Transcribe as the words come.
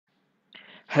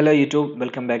Hello YouTube,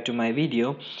 welcome back to my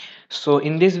video. So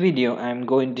in this video I'm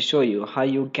going to show you how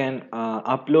you can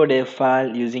upload a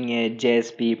file using a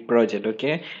JSP project.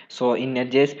 Okay, so in a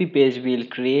JSP page we'll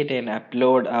create and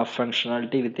upload a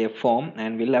functionality with a form,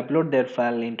 and we'll upload that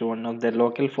file into one of the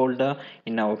local folder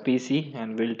in our PC,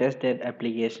 and we'll test that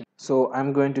application. So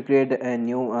I'm going to create a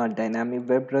new dynamic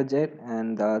web project,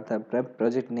 and the web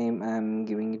project name I'm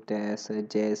giving it as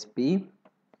JSP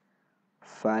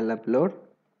file upload.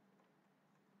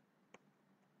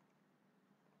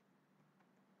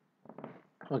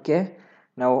 Okay,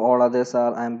 now all others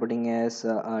are I'm putting as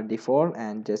default,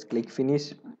 and just click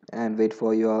finish and wait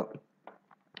for your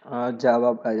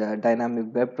Java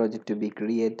dynamic web project to be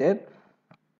created.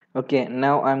 Okay,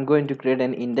 now I'm going to create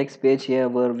an index page here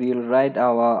where we'll write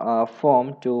our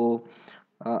form to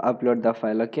upload the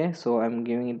file. Okay, so I'm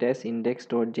giving it as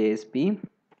index.jsp,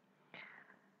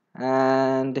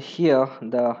 and here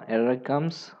the error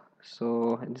comes.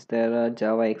 So is there a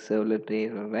Java X servlet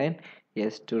error, right?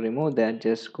 Yes, to remove that,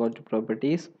 just go to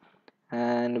properties,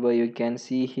 and where you can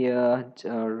see here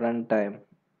runtime.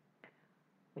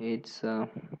 It's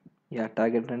yeah,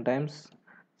 target runtimes.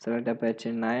 Select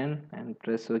Apache 9 and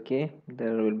press OK.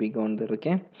 There will be gone there.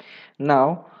 Okay,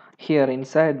 now here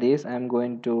inside this I'm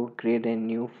going to create a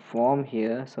new form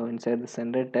here. So inside the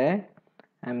sender tag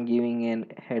I'm giving an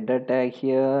header tag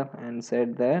here, and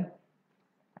said that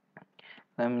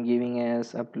I'm giving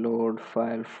as upload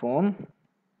file form.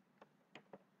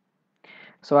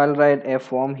 So I'll write a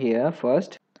form here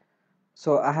first.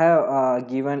 So I have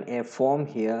given a form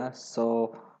here.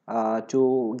 So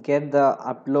to get the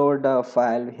upload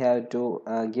file, we have to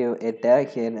give a tag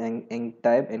here and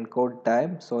type encode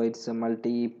type. So it's a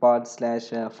multi-part slash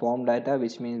form data,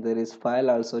 which means there is file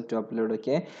also to upload.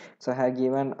 Okay, so I have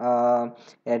given a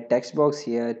text box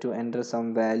here to enter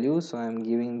some value. So I'm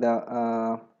giving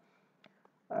the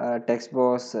text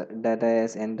box data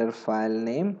as enter file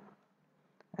name,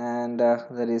 and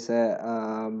there is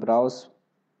a browse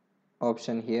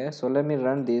option here. So let me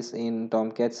run this in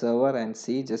Tomcat Server and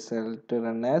see. Just to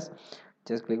run as,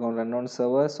 just click on run on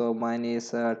server. So mine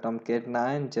is Tomcat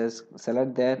 9. Just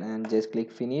select that and just click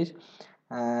finish,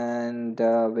 and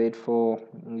wait for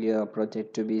your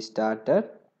project to be started.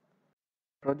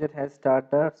 Project has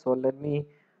started. So let me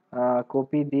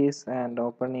copy this and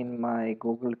open in my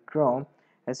Google Chrome.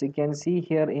 As you can see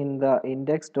here in the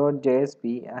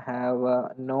index.jsp, I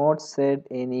have not set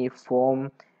any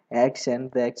form action.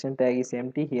 The action tag is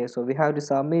empty here, so we have to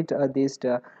submit this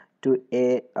to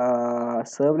a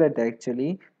servlet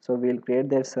actually. So we'll create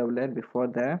that servlet. Before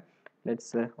that,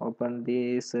 let's open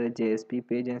this JSP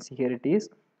page and see. Here it is.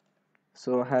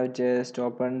 So I have just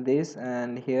opened this,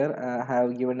 and here I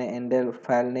have given a enter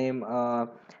file name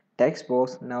text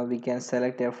box. Now we can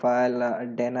select a file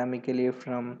dynamically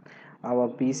from our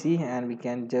PC, and we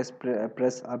can just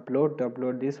press upload to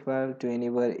upload this file to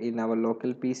anywhere in our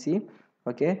local PC.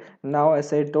 Okay, now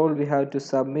as I told, we have to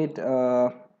submit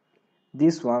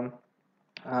this one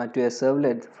to a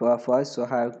servlet first. So I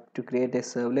have to create a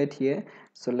servlet here.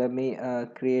 So let me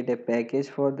create a package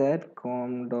for that,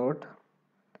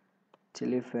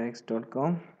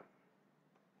 com.chilifax.com.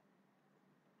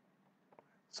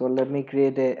 So let me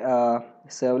create a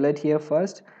servlet here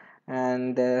first,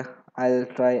 and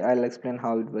I'll explain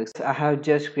how it works. I have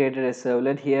just created a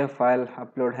servlet here, file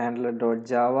upload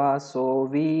handler.java. so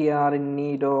we are in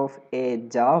need of a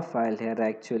Java file here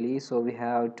actually. So we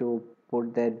have to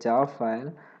put that Java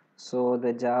file. So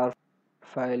the Java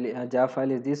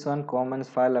file is this one, commons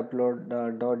file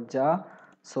upload .jar.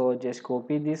 So just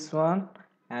copy this one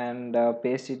and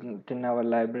paste it in our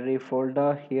library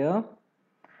folder here.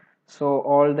 So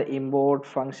all the import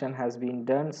function has been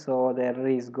done, so the error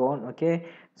is gone. Okay,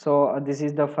 so this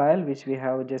is the file which we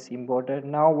have just imported.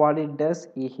 Now what it does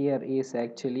here is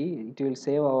actually it will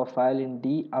save our file in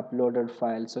d uploaded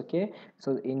files. Okay,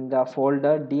 so in the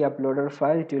folder d uploaded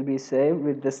file, it will be saved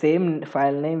with the same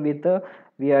file name with the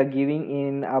we are giving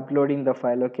in uploading the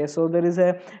file. Okay, so there is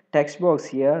a text box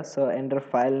here, so enter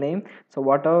file name. So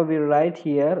whatever we write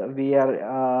here, we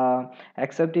are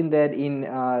accepting that in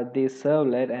this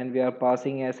servlet, and we are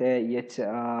passing as a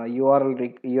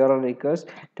URL request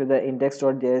to the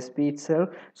index.jsp itself.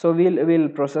 So we'll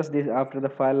process this after the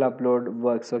file upload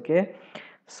works. Okay,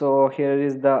 so here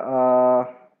is the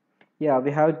yeah,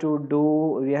 we have to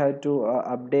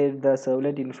update the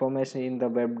servlet information in the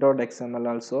web.xml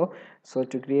also. So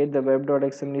to create the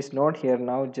web.xml is not here.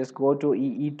 Now just go to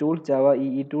EE tools, Java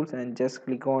EE tools, and just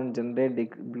click on generate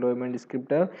deployment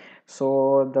descriptor.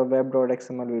 So the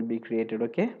web.xml will be created.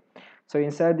 Okay, so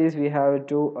inside this we have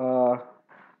to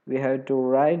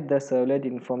write the servlet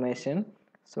information.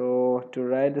 So to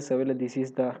write the servlet, this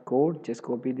is the code. Just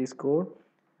copy this code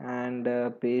and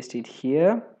paste it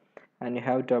here, and you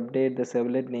have to update the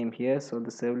servlet name here. So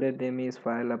the servlet name is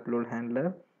file upload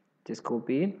handler. Just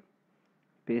copy it,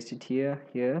 paste it here,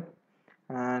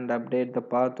 and update the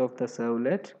path of the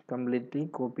servlet completely.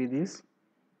 Copy this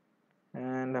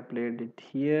and upload it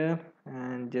here,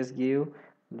 and just give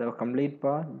the complete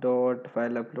path dot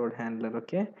file upload handler.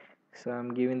 Okay, so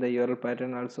I'm giving the URL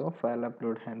pattern also, file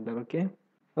upload handler. Okay.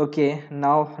 Okay,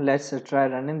 now let's try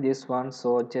running this one.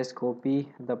 So just copy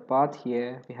the path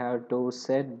here. We have to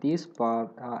set this path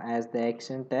as the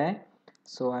action tag.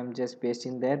 So I'm just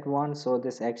pasting that one. So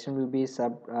this action will be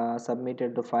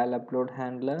submitted to file upload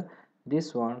handler,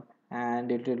 this one, and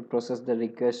it will process the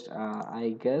request,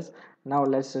 I guess. Now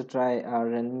let's try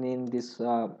running this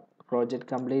project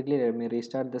completely. Let me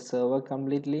restart the server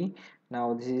completely.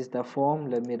 Now this is the form.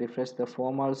 Let me refresh the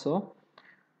form also.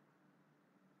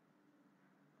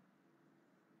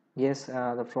 Yes,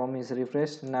 the form is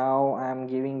refreshed. Now I'm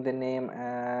giving the name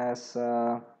as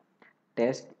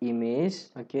test image.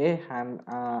 Okay, I'm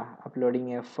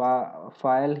uploading a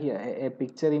file here, a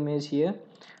picture image here.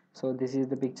 So this is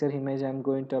the picture image I'm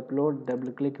going to upload.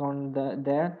 Double click on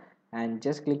there and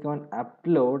just click on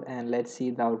upload, and let's see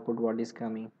the output what is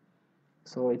coming.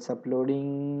 So it's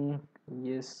uploading.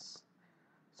 Yes,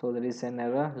 so there is an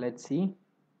error. Let's see.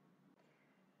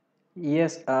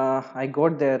 Yes, I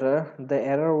got the error. The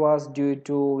error was due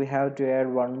to we have to add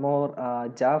one more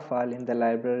jar file in the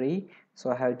library. So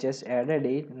I have just added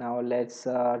it. Now let's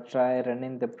try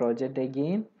running the project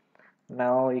again.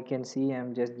 Now you can see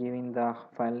I'm just giving the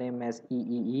file name as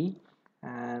EEE,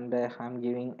 and I'm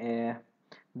giving a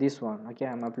this one. Okay,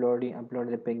 I'm upload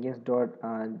the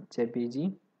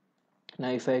penguins.jpg. Now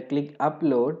if I click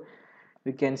upload,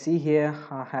 you can see here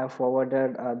I have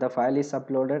forwarded, the file is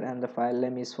uploaded and the file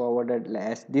name is forwarded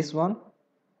as this one.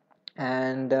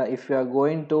 And if you are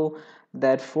going to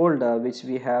that folder which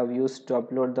we have used to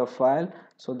upload the file,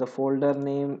 so the folder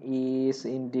name is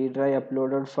in D drive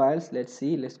uploaded files. Let's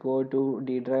see, let's go to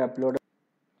D drive uploaded.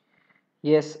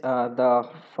 Yes, the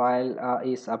file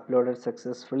is uploaded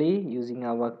successfully using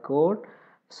our code.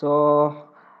 So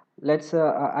let's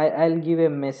I'll give a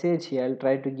message here. I'll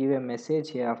try to give a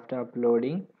message here after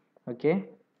uploading. Okay,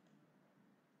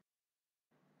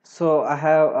 so I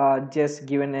have just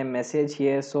given a message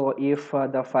here. So if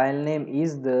the file name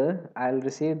is there, I'll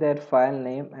receive that file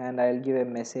name and I'll give a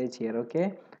message here.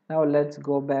 Okay, now let's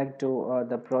go back to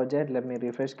the project. Let me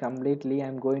refresh completely.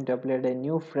 I'm going to upload a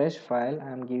new fresh file.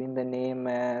 I'm giving the name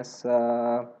as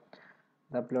the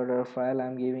uploader file.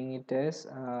 I'm giving it as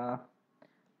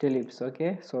tulips.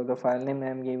 Okay, so the file name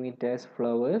I'm giving it as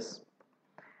flowers,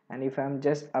 and if I'm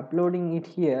just uploading it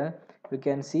here, you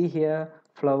can see here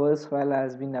flowers file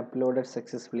has been uploaded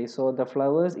successfully. So the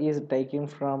flowers is taken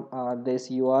from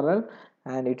this URL,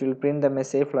 and it will print the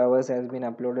message flowers has been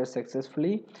uploaded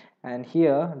successfully, and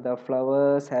here the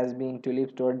flowers has been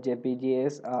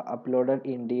tulips.jpg uploaded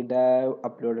in DDiv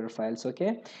uploader files.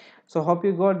 Okay, so hope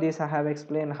you got this. I have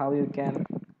explained how you can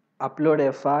upload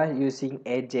a file using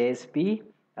a JSP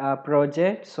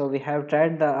project. So we have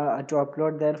tried to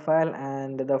upload that file,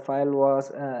 and the file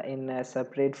was in a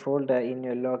separate folder in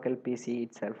your local PC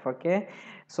itself. Okay,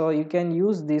 so you can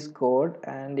use this code,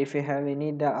 and if you have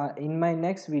any in my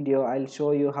next video I'll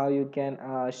show you how you can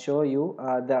show you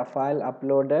the file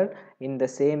uploaded in the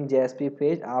same JSP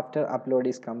page after upload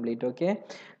is complete. Okay,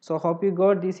 so hope you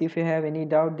got this. If you have any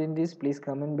doubt in this, please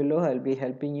comment below. I'll be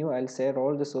helping you. I'll share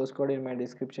all the source code in my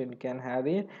description. You can have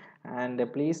it, and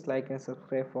please like and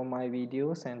subscribe for my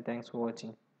videos, and thanks for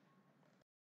watching.